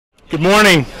Good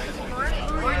morning.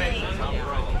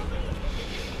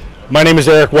 My name is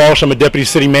Eric Walsh. I'm a Deputy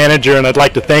City Manager, and I'd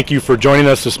like to thank you for joining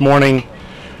us this morning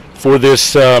for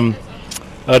this, to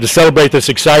celebrate this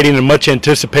exciting and much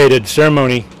anticipated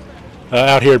ceremony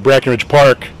out here at Brackenridge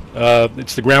Park.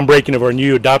 It's the groundbreaking of our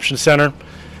new adoption center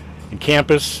and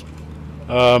campus.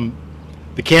 The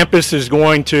campus is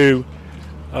going to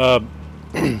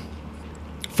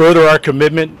further our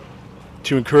commitment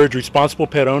to encourage responsible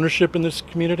pet ownership in this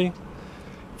community.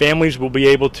 Families will be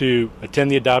able to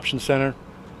attend the adoption center,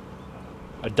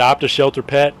 adopt a shelter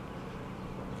pet,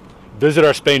 visit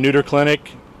our spay-neuter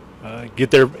clinic, get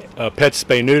their pets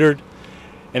spay-neutered,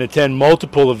 and attend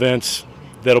multiple events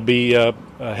that'll be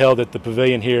held at the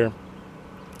pavilion here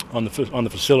on the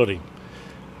facility.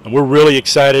 And we're really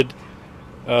excited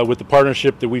with the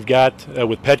partnership that we've got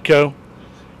with Petco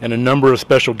and a number of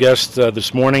special guests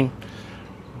this morning.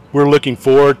 We're looking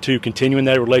forward to continuing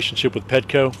that relationship with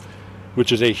Petco,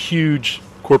 which is a huge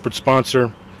corporate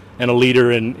sponsor and a leader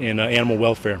in animal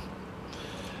welfare.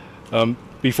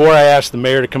 Before I ask the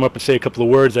mayor to come up and say a couple of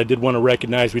words, I did want to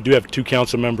recognize we do have two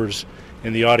council members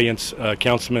in the audience,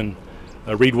 Councilman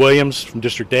Reed Williams from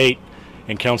District 8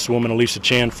 and Councilwoman Elisa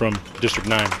Chan from District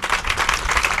 9.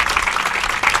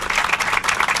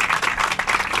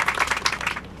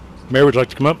 Mayor, would you like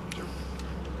to come up?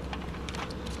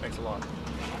 Thanks a lot.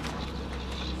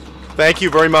 Thank you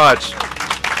very much.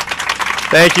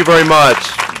 Thank you very much.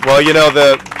 Well, you know,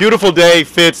 the beautiful day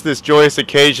fits this joyous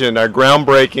occasion, our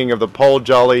groundbreaking of the Paul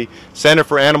Jolly Center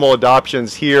for Animal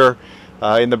Adoptions here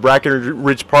in the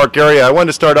Brackenridge Park area. I wanted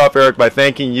to start off, Eric, by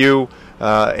thanking you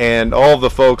and all of the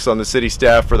folks on the city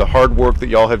staff for the hard work that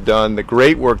y'all have done, the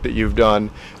great work that you've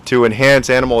done to enhance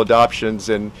animal adoptions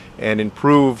and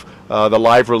improve the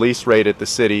live release rate at the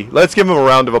city. Let's give them a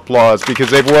round of applause because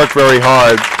they've worked very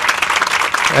hard.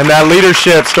 And that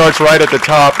leadership starts right at the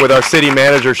top with our city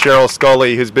manager, Cheryl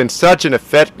Scully, who's been such an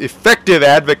effective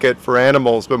advocate for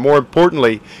animals, but more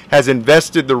importantly, has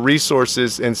invested the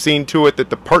resources and seen to it that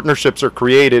the partnerships are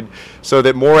created so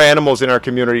that more animals in our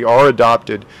community are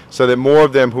adopted, so that more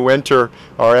of them who enter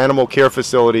our animal care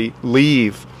facility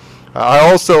leave. I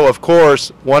also, of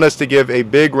course, want us to give a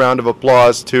big round of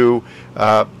applause to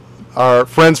our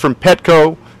friends from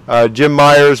Petco, Jim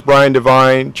Myers, Brian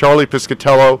Devine, Charlie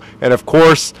Piscatello, and of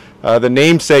course the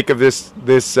namesake of this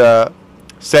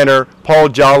center, Paul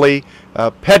Jolly.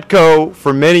 Petco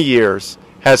for many years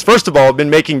has, first of all, been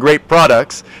making great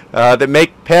products that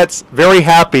make pets very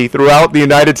happy throughout the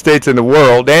United States and the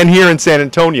world, and here in San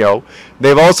Antonio.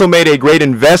 They've also made a great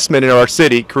investment in our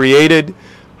city, created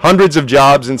hundreds of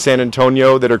jobs in San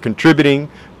Antonio that are contributing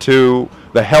to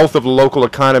the health of the local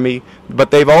economy,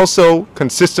 but they've also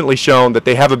consistently shown that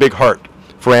they have a big heart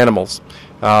for animals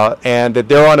and that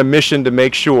they're on a mission to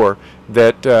make sure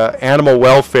that animal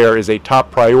welfare is a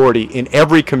top priority in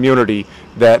every community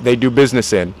that they do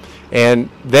business in. And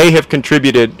they have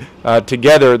contributed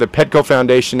together, the Petco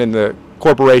Foundation and the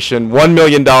corporation, $1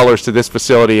 million to this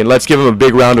facility, and let's give them a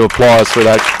big round of applause for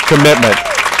that commitment.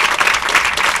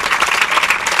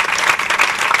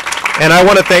 And I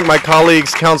want to thank my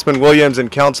colleagues, Councilman Williams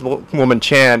and Councilwoman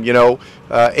Chan. You know,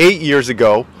 8 years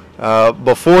ago,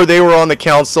 before they were on the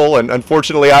council, and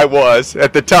unfortunately I was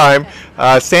at the time,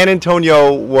 San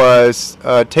Antonio was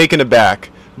taken aback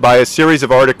by a series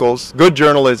of articles, good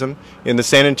journalism, in the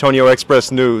San Antonio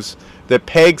Express News that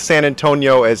pegged San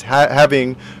Antonio as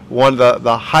having one of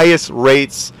the highest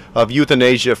rates of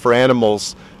euthanasia for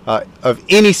animals of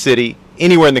any city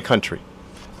anywhere in the country.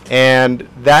 And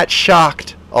that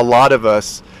shocked a lot of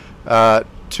us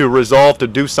to resolve to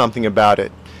do something about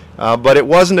it. But it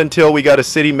wasn't until we got a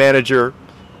city manager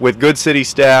with good city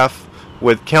staff,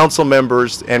 with council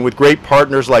members, and with great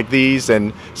partners like these,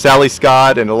 and Sally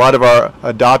Scott and a lot of our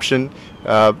adoption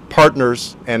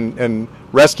partners and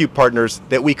rescue partners,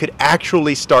 that we could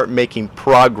actually start making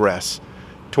progress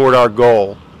toward our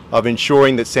goal of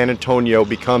ensuring that San Antonio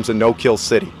becomes a no-kill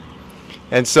city.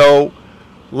 And so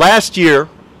last year,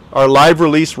 our live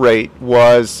release rate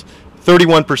was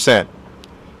 31%.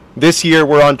 This year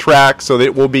we're on track so that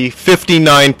it will be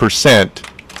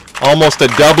 59%, almost a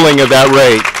doubling of that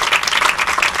rate.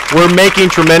 We're making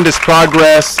tremendous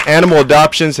progress. Animal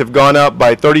adoptions have gone up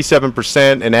by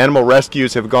 37% and animal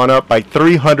rescues have gone up by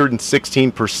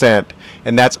 316%.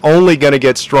 And that's only going to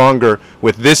get stronger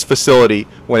with this facility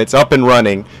when it's up and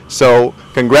running. So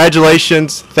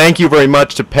congratulations. Thank you very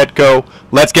much to Petco.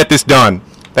 Let's get this done.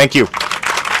 Thank you.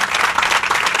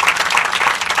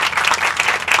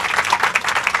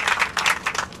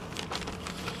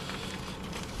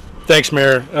 Thanks,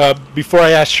 Mayor. Before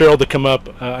I ask Cheryl to come up,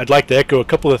 I'd like to echo a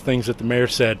couple of things that the mayor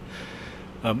said.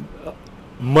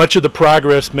 Much of the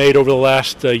progress made over the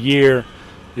last year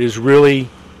is really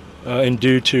and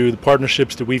due to the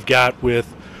partnerships that we've got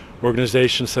with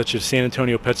organizations such as San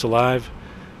Antonio Pets Alive,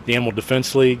 the Animal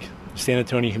Defense League, San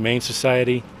Antonio Humane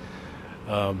Society,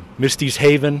 Misty's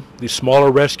Haven, the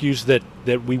smaller rescues that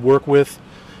we work with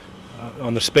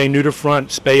on the spay-neuter front,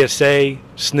 Spay-SA,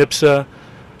 SNPSA,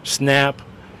 SNAP,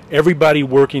 everybody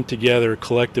working together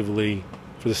collectively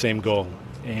for the same goal.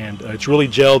 And it's really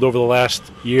gelled over the last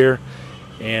year,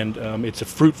 and it's a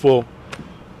fruitful,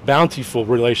 bountiful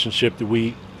relationship that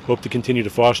we hope to continue to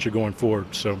foster going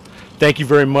forward. So thank you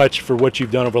very much for what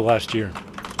you've done over the last year.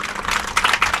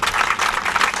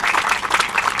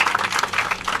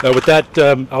 With that,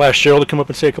 I'll ask Cheryl to come up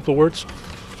and say a couple of words.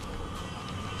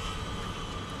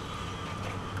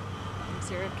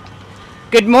 Thanks, Eric.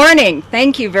 Good morning.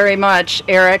 Thank you very much,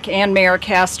 Eric and Mayor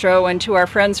Castro, and to our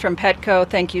friends from Petco,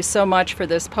 thank you so much for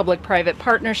this public-private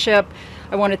partnership.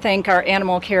 I want to thank our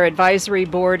Animal Care Advisory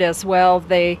Board as well.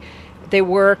 They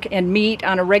work and meet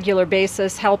on a regular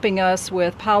basis, helping us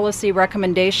with policy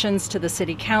recommendations to the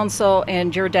City Council,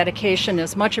 and your dedication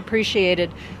is much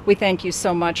appreciated. We thank you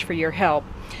so much for your help.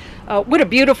 What a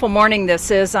beautiful morning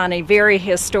this is on a very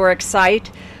historic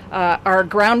site. Our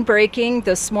groundbreaking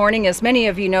this morning, as many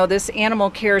of you know, this Animal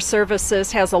Care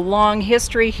Services has a long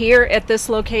history here at this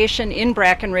location in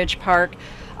Brackenridge Park,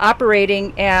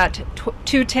 operating at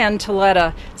 210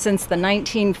 Toletta since the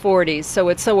 1940s, so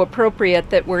it's so appropriate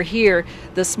that we're here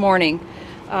this morning.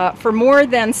 For more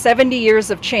than 70 years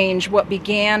of change, what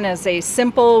began as a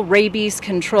simple rabies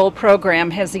control program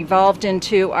has evolved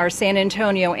into our San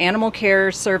Antonio Animal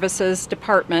Care Services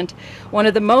Department, one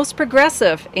of the most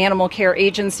progressive animal care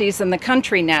agencies in the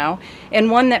country now,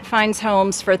 and one that finds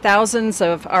homes for thousands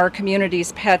of our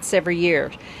community's pets every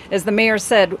year. As the mayor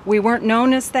said, we weren't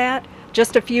known as that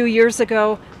just a few years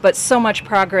ago, but so much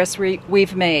progress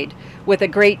we've made with a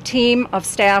great team of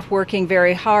staff working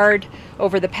very hard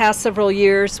over the past several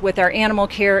years with our Animal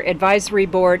Care Advisory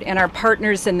Board and our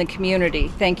partners in the community.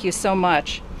 Thank you so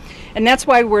much. And that's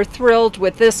why we're thrilled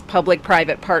with this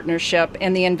public-private partnership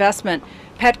and the investment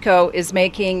Petco is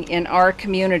making in our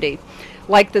community.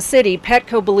 Like the city,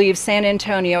 Petco believes San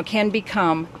Antonio can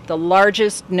become the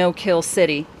largest no-kill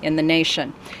city in the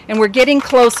nation. And we're getting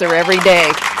closer every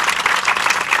day.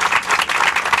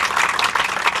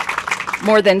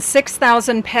 More than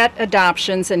 6,000 pet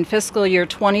adoptions in fiscal year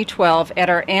 2012 at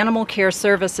our Animal Care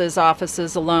Services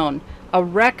offices alone, a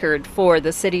record for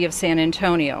the city of San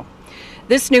Antonio.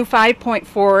 This new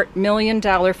 $5.4 million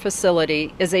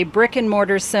facility is a brick and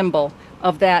mortar symbol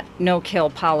of that no-kill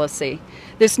policy.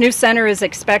 This new center is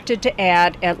expected to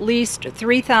add at least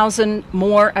 3,000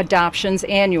 more adoptions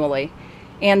annually,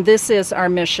 and this is our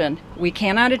mission. We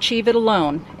cannot achieve it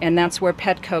alone, and that's where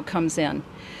Petco comes in.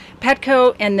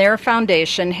 Petco and their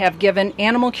foundation have given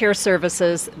Animal Care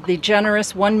Services the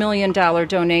generous $1 million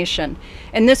donation,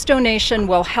 and this donation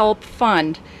will help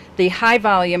fund the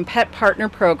high-volume Pet Partner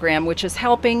Program, which is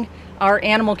helping our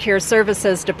Animal Care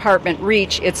Services Department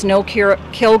reach its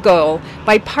no-kill goal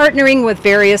by partnering with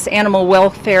various animal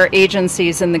welfare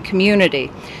agencies in the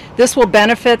community. This will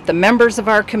benefit the members of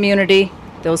our community,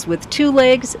 those with 2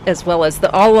 legs, as well as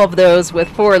all of those with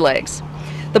 4 legs.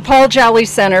 The Paul Jolly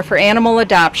Center for Animal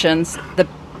Adoptions, the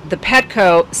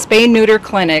Petco Spay-Neuter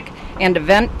Clinic, and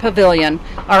Event Pavilion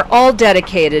are all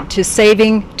dedicated to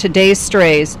saving today's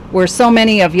strays, where so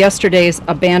many of yesterday's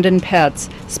abandoned pets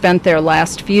spent their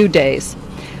last few days.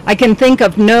 I can think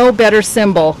of no better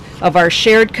symbol of our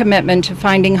shared commitment to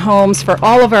finding homes for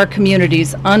all of our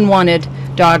community's unwanted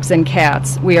dogs and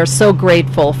cats. We are so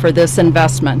grateful for this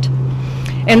investment.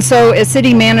 And so, as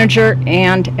city manager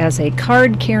and as a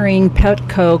card-carrying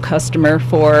Petco customer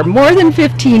for more than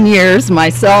 15 years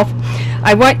myself,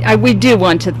 we do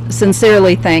want to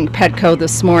sincerely thank Petco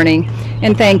this morning.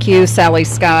 And thank you, Sally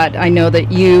Scott. I know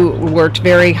that you worked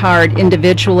very hard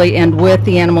individually and with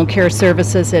the Animal Care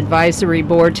Services Advisory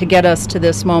Board to get us to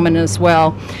this moment as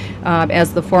well.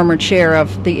 As the former chair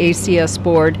of the ACS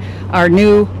board, our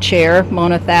new chair,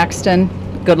 Mona Thaxton,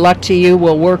 good luck to you.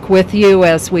 We'll work with you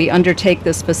as we undertake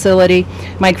this facility.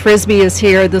 Mike Frisbee is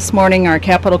here this morning, our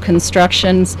capital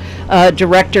constructions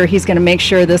director. He's going to make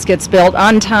sure this gets built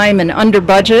on time and under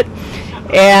budget.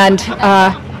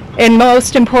 And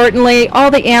most importantly, all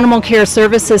the Animal Care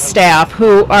Services staff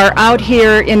who are out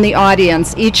here in the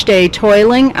audience each day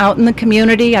toiling out in the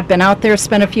community. I've been out there,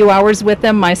 spent a few hours with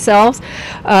them myself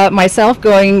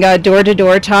going door to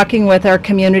door, talking with our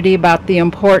community about the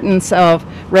importance of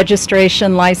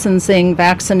registration, licensing,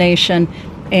 vaccination,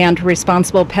 and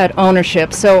responsible pet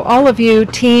ownership. So all of you,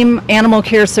 Team Animal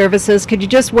Care Services, could you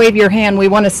just wave your hand? We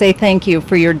want to say thank you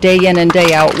for your day in and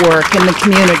day out work in the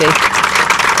community.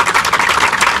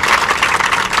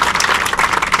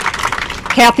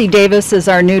 Kathy Davis is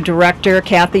our new director.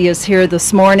 Kathy is here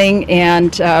this morning,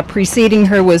 and preceding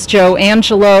her was Joe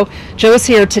Angelo. Joe's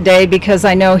here today because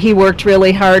I know he worked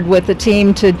really hard with the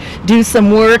team to do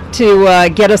some work to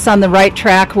get us on the right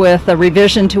track with a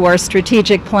revision to our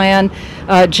strategic plan.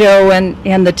 Joe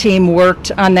and the team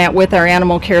worked on that with our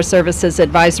Animal Care Services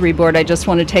Advisory Board. I just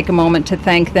want to take a moment to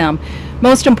thank them.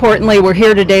 Most importantly, we're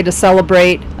here today to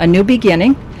celebrate a new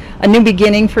beginning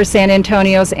for San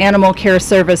Antonio's Animal Care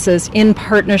Services in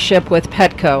partnership with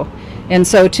Petco. And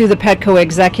so to the Petco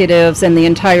executives and the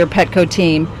entire Petco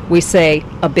team, we say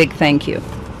a big thank you.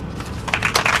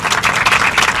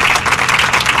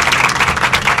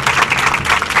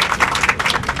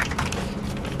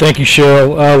 Thank you,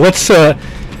 Cheryl. Let's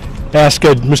ask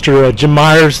Mr. Jim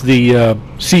Myers, the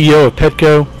CEO of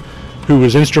Petco, who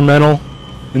was instrumental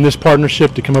in this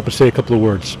partnership, to come up and say a couple of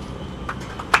words.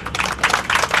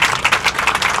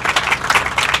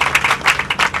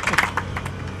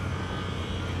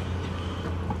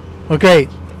 Well, great.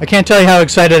 I can't tell you how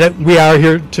excited we are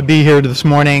here to be here this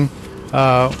morning.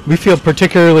 We feel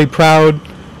particularly proud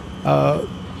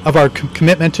of our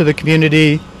commitment to the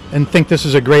community and think this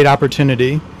is a great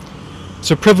opportunity.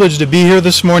 It's a privilege to be here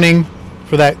this morning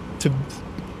to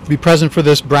be present for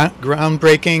this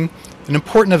groundbreaking, an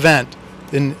important event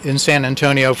in San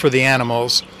Antonio for the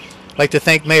animals. I'd like to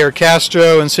thank Mayor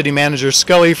Castro and City Manager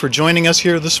Scully for joining us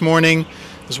here this morning,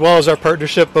 as well as our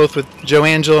partnership both with Joe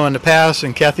Angelo in the past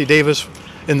and Kathy Davis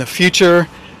in the future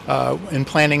in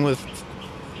planning with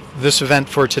this event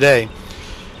for today.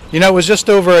 You know, it was just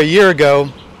over a year ago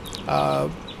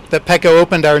that Petco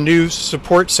opened our new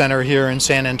support center here in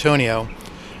San Antonio.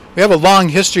 We have a long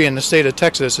history in the state of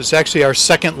Texas. It's actually our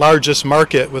second largest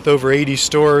market with over 80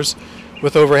 stores,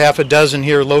 with over half a dozen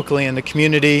here locally in the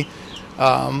community.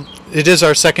 It is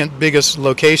our second biggest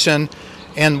location,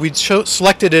 and we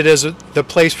selected it as the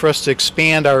place for us to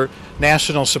expand our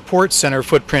national support center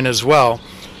footprint as well.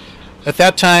 At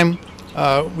that time,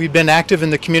 we've been active in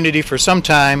the community for some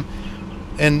time,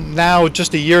 and now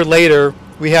just a year later,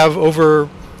 we have over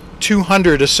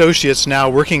 200 associates now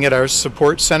working at our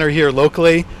support center here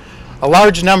locally. A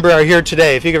large number are here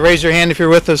today. If you could raise your hand if you're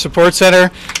with the support center.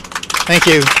 Thank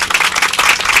you.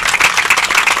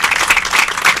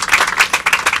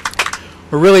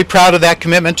 We're really proud of that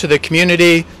commitment to the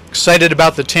community, excited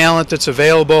about the talent that's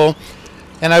available,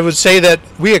 and I would say that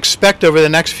we expect over the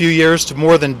next few years to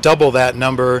more than double that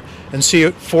number and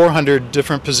see 400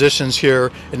 different positions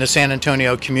here in the San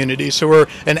Antonio community. So we're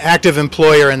an active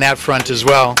employer in that front as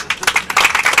well.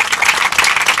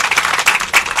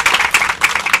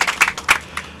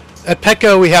 At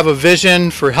Petco, we have a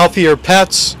vision for healthier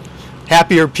pets,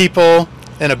 happier people,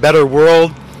 and a better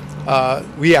world.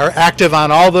 We are active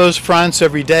on all those fronts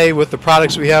every day with the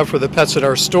products we have for the pets at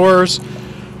our stores,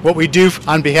 what we do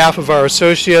on behalf of our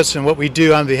associates, and what we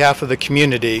do on behalf of the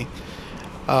community.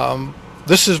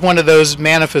 This is one of those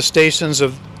manifestations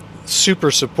of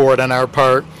super support on our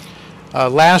part.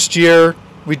 Last year,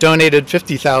 we donated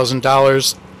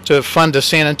 $50,000 to fund a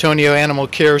San Antonio Animal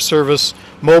Care Service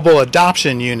mobile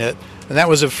adoption unit, and that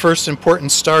was a first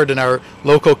important start in our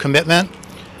local commitment.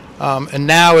 And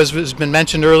now, as has been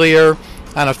mentioned earlier,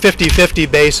 on a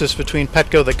 50-50 basis between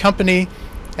Petco the company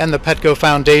and the Petco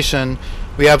Foundation,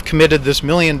 we have committed this $1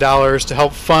 million to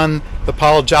help fund the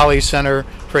Paul Jolly Center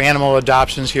for Animal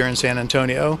Adoptions here in San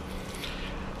Antonio.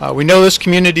 We know this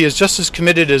community is just as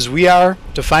committed as we are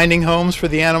to finding homes for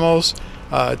the animals.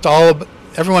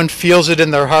 Everyone feels it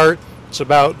in their heart. It's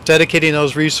about dedicating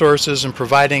those resources and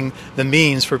providing the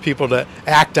means for people to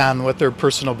act on what their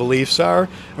personal beliefs are,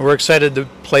 and we're excited to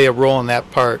play a role in that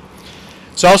part.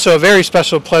 It's also a very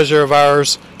special pleasure of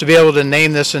ours to be able to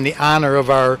name this in the honor of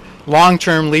our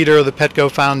long-term leader of the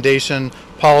Petco Foundation,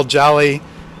 Paul Jolly,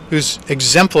 who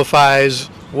exemplifies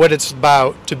what it's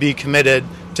about to be committed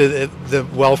to the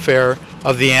welfare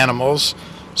of the animals.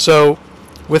 So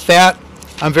with that,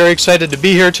 I'm very excited to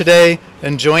be here today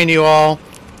and join you all,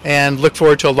 and look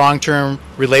forward to a long-term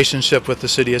relationship with the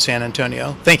City of San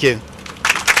Antonio. Thank you.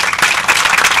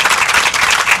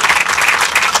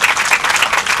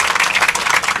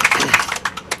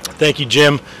 Thank you,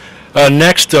 Jim.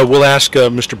 Next, we'll ask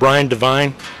Mr. Brian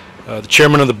Devine, the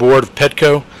Chairman of the Board of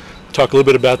Petco, to talk a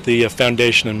little bit about the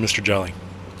foundation and Mr. Jolly.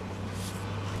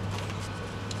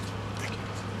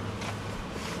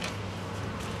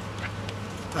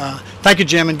 Thank you,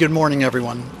 Jim, and good morning,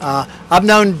 everyone. I've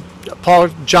known Paul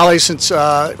Jolly since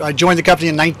I joined the company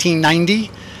in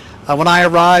 1990. When I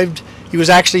arrived, he was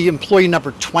actually employee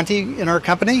number 20 in our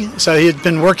company. So he had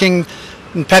been working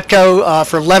in Petco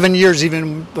for 11 years,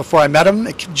 even before I met him.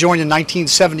 He joined in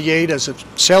 1978 as a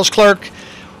sales clerk,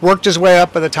 worked his way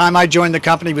up. By the time I joined the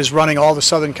company, he was running all the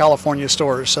Southern California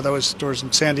stores. So there was stores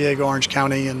in San Diego, Orange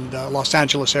County, and Los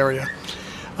Angeles area.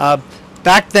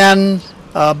 Back then,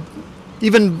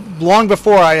 even long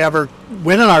before I ever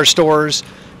went in our stores,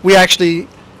 we actually,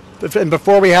 and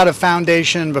before we had a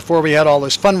foundation, before we had all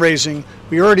this fundraising,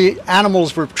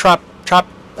 animals were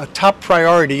a top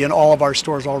priority in all of our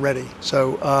stores already.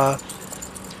 So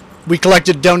we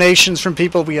collected donations from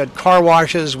people. We had car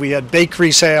washes, we had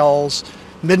bakery sales,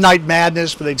 Midnight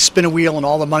Madness, where they'd spin a wheel and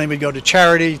all the money would go to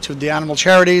charity, to the animal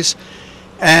charities.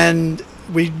 And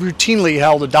we routinely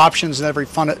held adoptions and every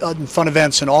fun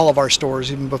events in all of our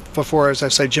stores, even before, as I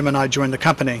say, Jim and I joined the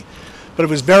company. But it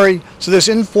was so this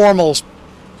informal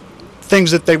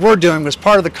things that they were doing was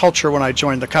part of the culture when I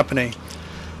joined the company.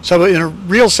 So in a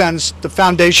real sense, the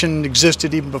foundation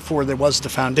existed even before there was the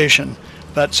foundation.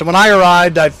 But so when I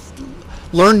arrived, I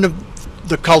learned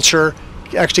the culture,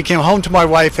 actually came home to my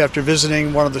wife after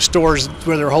visiting one of the stores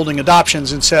where they were holding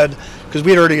adoptions and said, because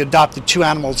we had already adopted 2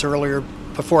 animals earlier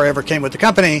before I ever came with the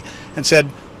company, and said,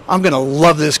 I'm going to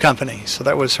love this company. So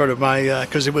that was sort of my,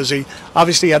 because it was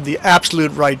obviously had the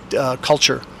absolute right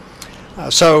culture.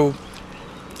 So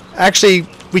actually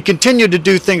we continued to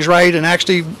do things right and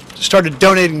actually started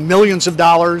donating millions of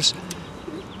dollars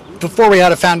before we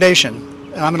had a foundation.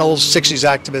 And I'm an old 60s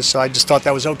activist, so I just thought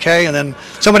that was okay. And then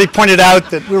somebody pointed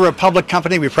out that we were a public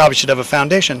company, we probably should have a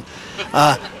foundation.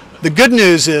 The good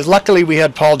news is, luckily, we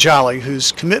had Paul Jolly,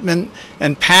 whose commitment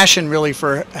and passion really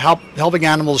for helping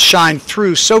animals shine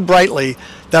through so brightly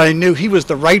that I knew he was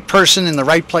the right person in the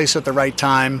right place at the right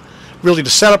time, really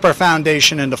to set up our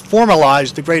foundation and to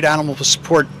formalize the great animal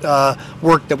support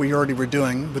work that we already were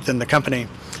doing within the company.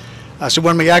 So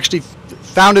when we actually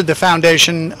founded the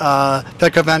foundation,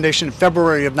 Petco Foundation, in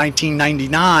February of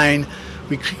 1999,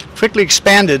 we quickly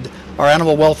expanded our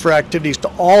animal welfare activities to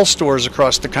all stores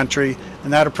across the country,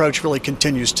 and that approach really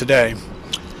continues today.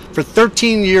 For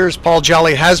 13 years, Paul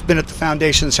Jolly has been at the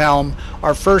Foundation's helm,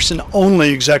 our first and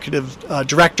only executive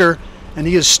director, and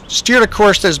he has steered a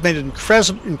course that has made an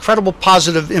incredible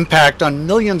positive impact on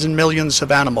millions and millions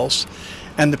of animals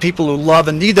and the people who love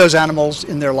and need those animals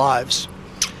in their lives.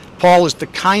 Paul is the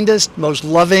kindest, most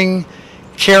loving,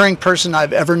 caring person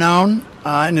I've ever known,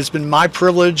 and it's been my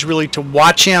privilege really to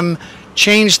watch him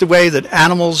change the way that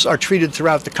animals are treated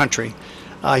throughout the country.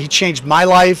 He changed my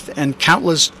life and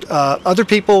countless other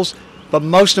people's, but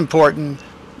most important,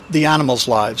 the animals'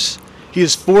 lives. He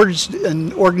has forged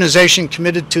an organization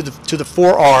committed to the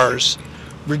 4 R's: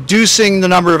 reducing the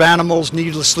number of animals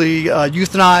needlessly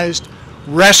euthanized,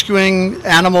 rescuing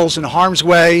animals in harm's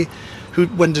way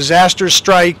when disasters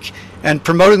strike, and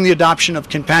promoting the adoption of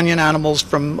companion animals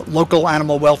from local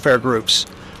animal welfare groups,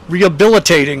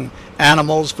 rehabilitating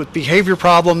animals with behavior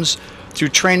problems through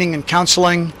training and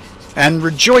counseling, and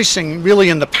rejoicing really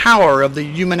in the power of the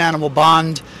human-animal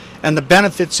bond and the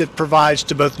benefits it provides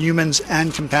to both humans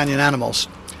and companion animals.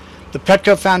 The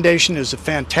Petco Foundation is a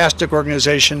fantastic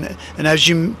organization, and as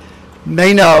you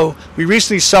may know, we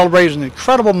recently celebrated an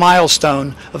incredible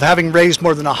milestone of having raised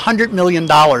more than $100 million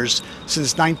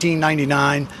since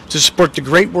 1999 to support the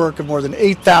great work of more than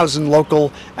 8,000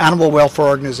 local animal welfare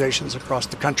organizations across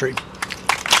the country.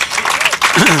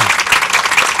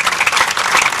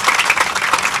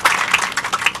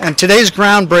 And today's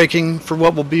groundbreaking for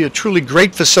what will be a truly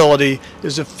great facility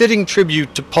is a fitting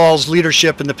tribute to Paul's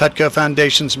leadership in the Petco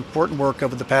Foundation's important work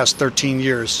over the past 13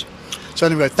 years. So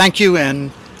anyway, thank you,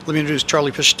 and let me introduce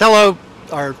Charlie Piscitello,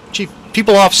 our Chief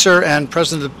People Officer and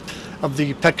President of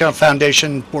the Petco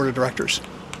Foundation Board of Directors.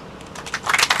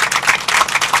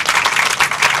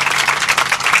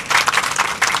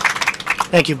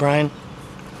 Thank you, Brian.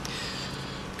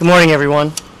 Good morning,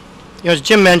 everyone. You know, as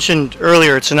Jim mentioned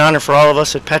earlier, it's an honor for all of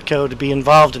us at Petco to be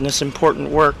involved in this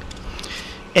important work,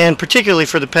 and particularly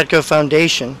for the Petco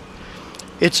Foundation.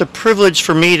 It's a privilege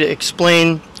for me to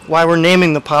explain why we're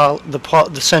naming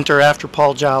the center after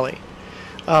Paul Jolly.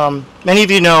 Many of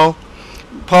you know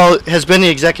Paul has been the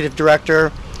executive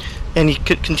director, and he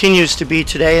continues to be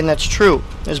today, and that's true.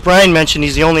 As Brian mentioned,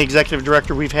 he's the only executive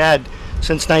director we've had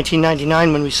since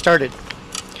 1999 when we started.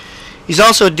 He's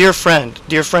also a dear friend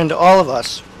to all of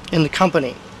us in the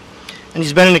company, and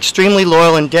he's been an extremely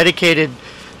loyal and dedicated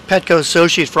Petco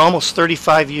associate for almost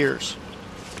 35 years.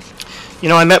 You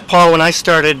know, I met Paul when I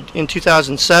started in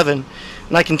 2007,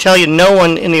 and I can tell you no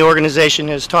one in the organization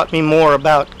has taught me more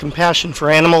about compassion for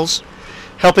animals,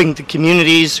 helping the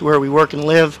communities where we work and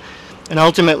live, and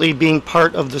ultimately being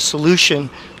part of the solution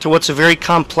to what's a very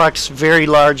complex, very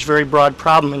large, very broad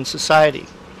problem in society.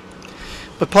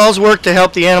 But Paul's work to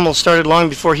help the animals started long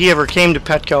before he ever came to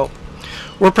Petco.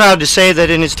 We're proud to say that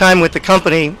in his time with the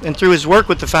company and through his work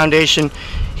with the foundation,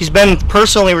 He's been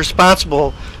personally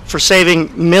responsible for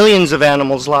saving millions of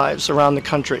animals' lives around the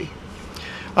country.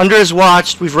 Under his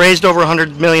watch, we've raised over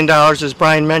 $100 million, as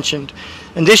Brian mentioned.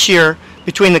 And this year,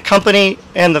 between the company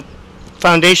and the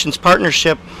Foundation's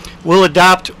partnership, we'll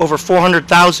adopt over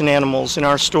 400,000 animals in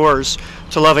our stores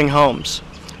to loving homes.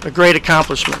 A great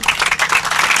accomplishment.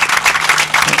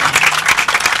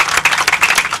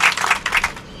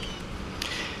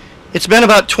 It's been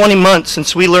about 20 months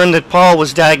since we learned that Paul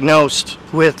was diagnosed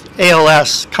with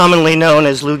ALS, commonly known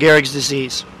as Lou Gehrig's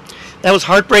disease. That was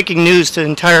heartbreaking news to the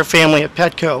entire family at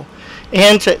Petco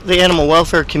and to the animal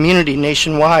welfare community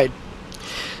nationwide.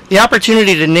 The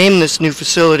opportunity to name this new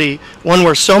facility, one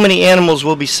where so many animals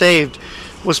will be saved,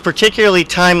 was particularly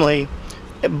timely,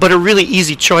 but a really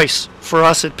easy choice for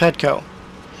us at Petco.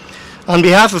 On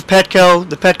behalf of Petco,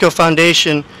 the Petco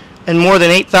Foundation, and more than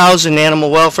 8,000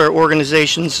 animal welfare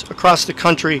organizations across the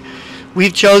country,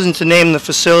 we've chosen to name the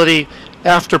facility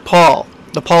after Paul,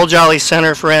 the Paul Jolly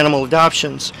Center for Animal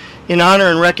Adoptions, in honor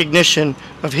and recognition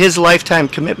of his lifetime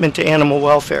commitment to animal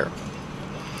welfare.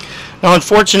 Now,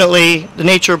 unfortunately, the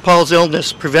nature of Paul's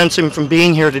illness prevents him from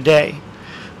being here today,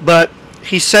 but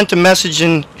he sent a message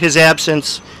in his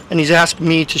absence, and he's asked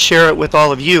me to share it with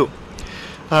all of you.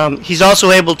 He's also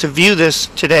able to view this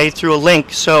today through a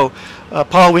link, so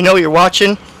Paul, we know you're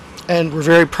watching, and we're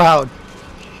very proud.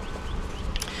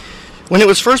 When it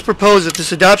was first proposed that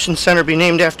this adoption center be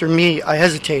named after me, I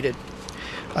hesitated.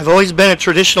 I've always been a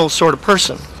traditional sort of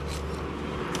person.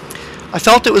 I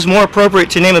felt it was more appropriate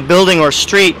to name a building or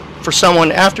street for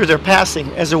someone after their passing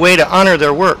as a way to honor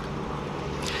their work.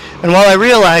 And while I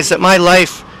realize that my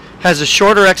life has a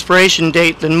shorter expiration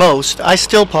date than most, I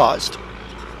still paused.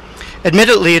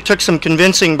 Admittedly, it took some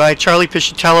convincing by Charlie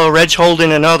Piscitello, Reg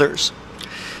Holden, and others.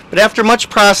 But after much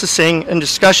processing and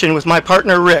discussion with my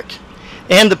partner Rick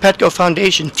and the Petco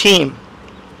Foundation team,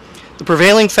 the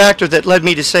prevailing factor that led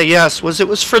me to say yes was it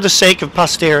was for the sake of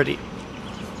posterity.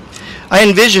 I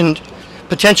envisioned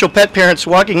potential pet parents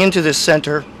walking into this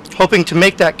center hoping to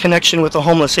make that connection with a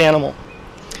homeless animal.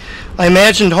 I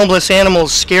imagined homeless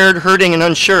animals scared, hurting, and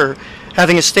unsure,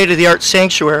 having a state-of-the-art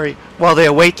sanctuary while they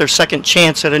await their second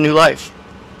chance at a new life.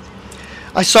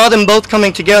 I saw them both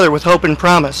coming together with hope and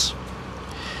promise.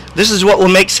 This is what will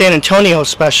make San Antonio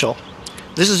special.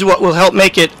 This is what will help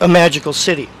make it a magical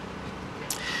city.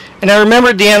 And I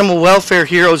remembered the animal welfare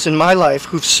heroes in my life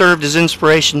who've served as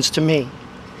inspirations to me.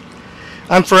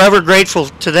 I'm forever grateful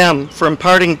to them for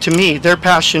imparting to me their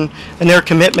passion and their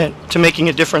commitment to making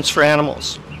a difference for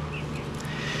animals.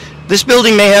 This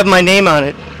building may have my name on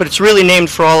it, but it's really named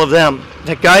for all of them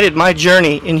that guided my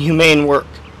journey in humane work.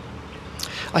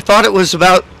 I thought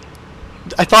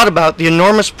about the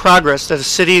enormous progress that a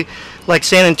city like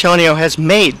San Antonio has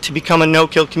made to become a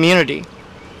no-kill community.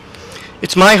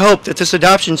 It's my hope that this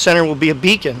adoption center will be a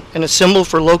beacon and a symbol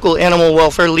for local animal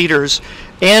welfare leaders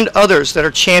and others that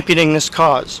are championing this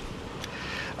cause.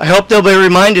 I hope they'll be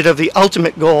reminded of the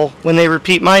ultimate goal when they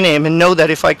repeat my name and know that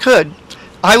if I could,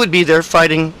 I would be there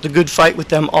fighting the good fight with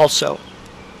them also.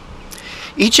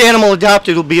 Each animal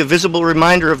adopted will be a visible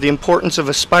reminder of the importance of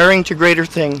aspiring to greater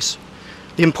things,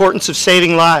 the importance of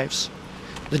saving lives,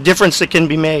 the difference that can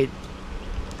be made.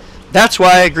 That's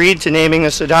why I agreed to naming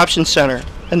this adoption center,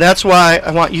 and that's why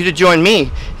I want you to join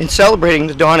me in celebrating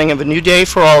the dawning of a new day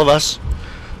for all of us,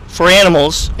 for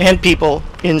animals and people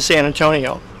in San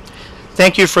Antonio.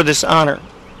 Thank you for this honor.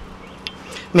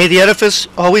 May the edifice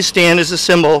always stand as a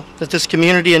symbol that this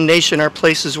community and nation are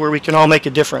places where we can all make a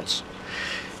difference.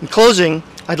 In closing,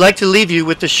 I'd like to leave you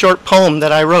with this short poem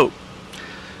that I wrote,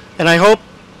 and I hope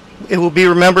it will be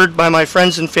remembered by my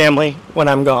friends and family when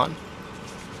I'm gone.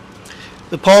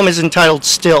 The poem is entitled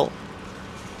Still.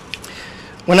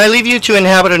 When I leave you to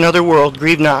inhabit another world,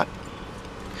 grieve not,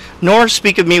 nor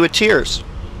speak of me with tears,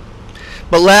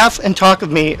 but laugh and talk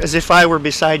of me as if I were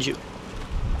beside you.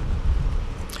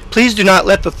 Please do not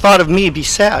let the thought of me be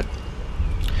sad.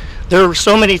 There are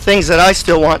so many things that I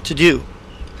still want to do,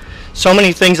 so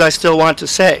many things I still want to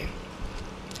say,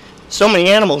 so many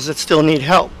animals that still need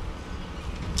help.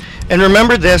 And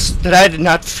remember this, that I did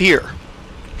not fear.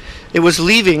 It was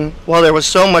leaving while there was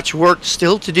so much work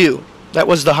still to do that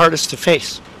was the hardest to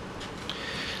face.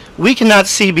 We cannot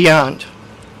see beyond.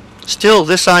 Still,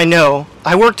 this I know,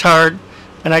 I worked hard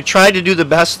and I tried to do the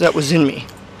best that was in me.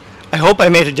 I hope I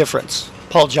made a difference.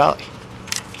 Paul Jolly.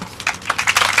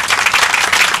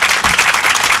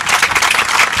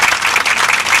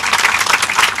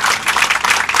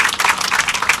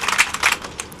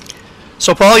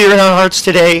 So Paul, you're in our hearts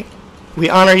today. We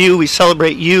honor you, we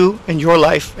celebrate you and your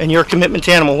life and your commitment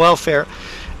to animal welfare,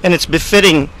 and it's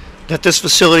befitting that this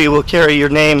facility will carry your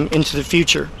name into the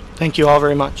future. Thank you all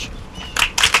very much.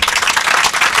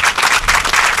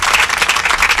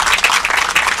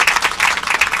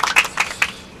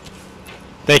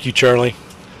 Thank you, Charlie.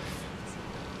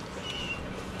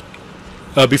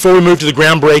 Before we move to the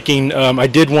groundbreaking, I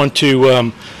did want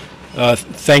to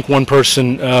thank one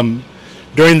person.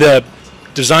 During the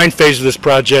design phase of this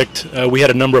project, we had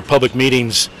a number of public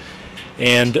meetings,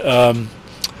 and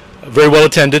very well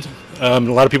attended. A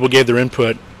lot of people gave their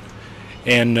input.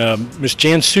 And Ms.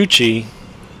 Jan Suchi,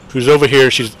 who's over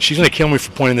here, she's going to kill me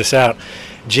for pointing this out.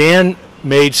 Jan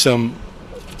made some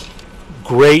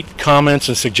great comments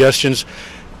and suggestions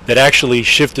that actually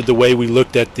shifted the way we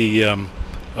looked at the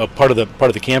part of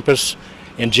the campus.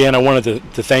 And Jan, I wanted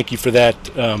to thank you for that,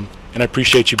 and I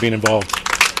appreciate you being involved.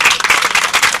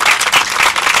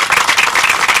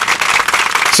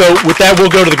 So with that, we'll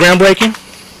go to the groundbreaking.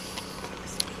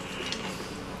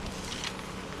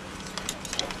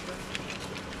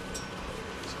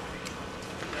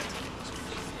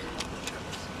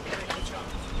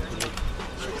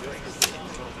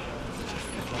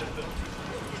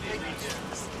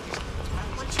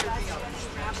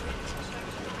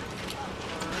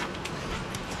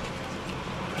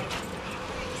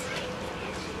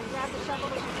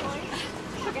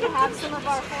 We're going to have some of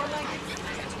our four-legged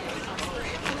guys.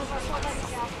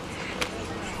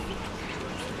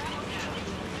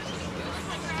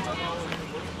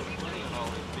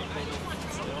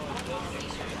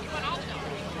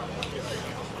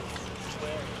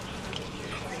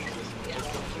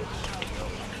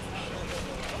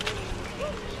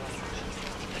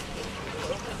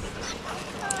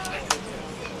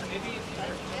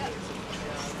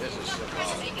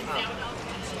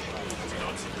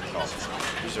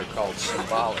 These are called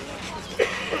symbolic. Okay.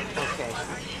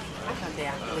 I thought they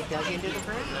actually dug into the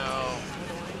brick. No.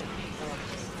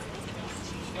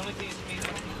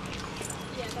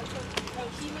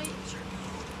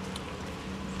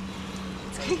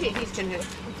 He's gonna. If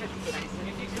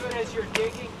you could, as you're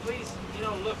digging, please,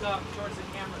 look up towards the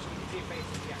camera so we can see your face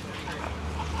again.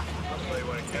 Okay. You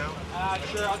want to count?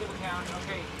 Sure, I'll give a count.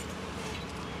 Okay.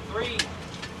 3,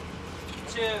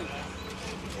 2,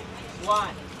 1.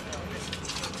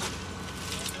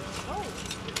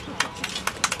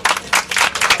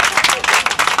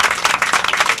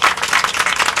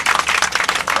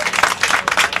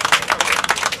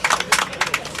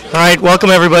 All right, welcome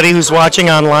everybody who's watching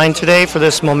online today for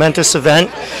this momentous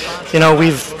event.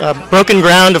 We've broken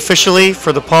ground officially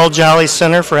for the Paul Jolly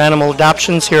Center for Animal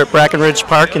Adoptions here at Brackenridge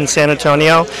Park in San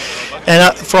Antonio.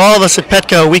 And for all of us at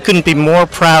Petco, we couldn't be more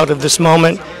proud of this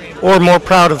moment or more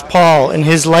proud of Paul and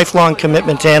his lifelong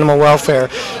commitment to animal welfare.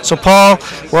 So Paul,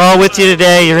 we're all with you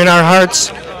today. You're in our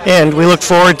hearts. And we look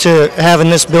forward to having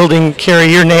this building carry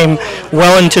your name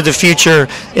well into the future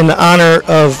in the honor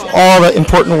of all the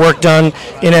important work done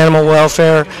in animal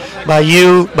welfare by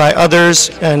you, by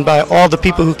others, and by all the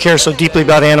people who care so deeply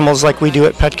about animals like we do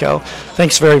at Petco.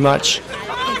 Thanks very much.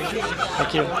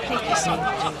 Thank you. Thank you.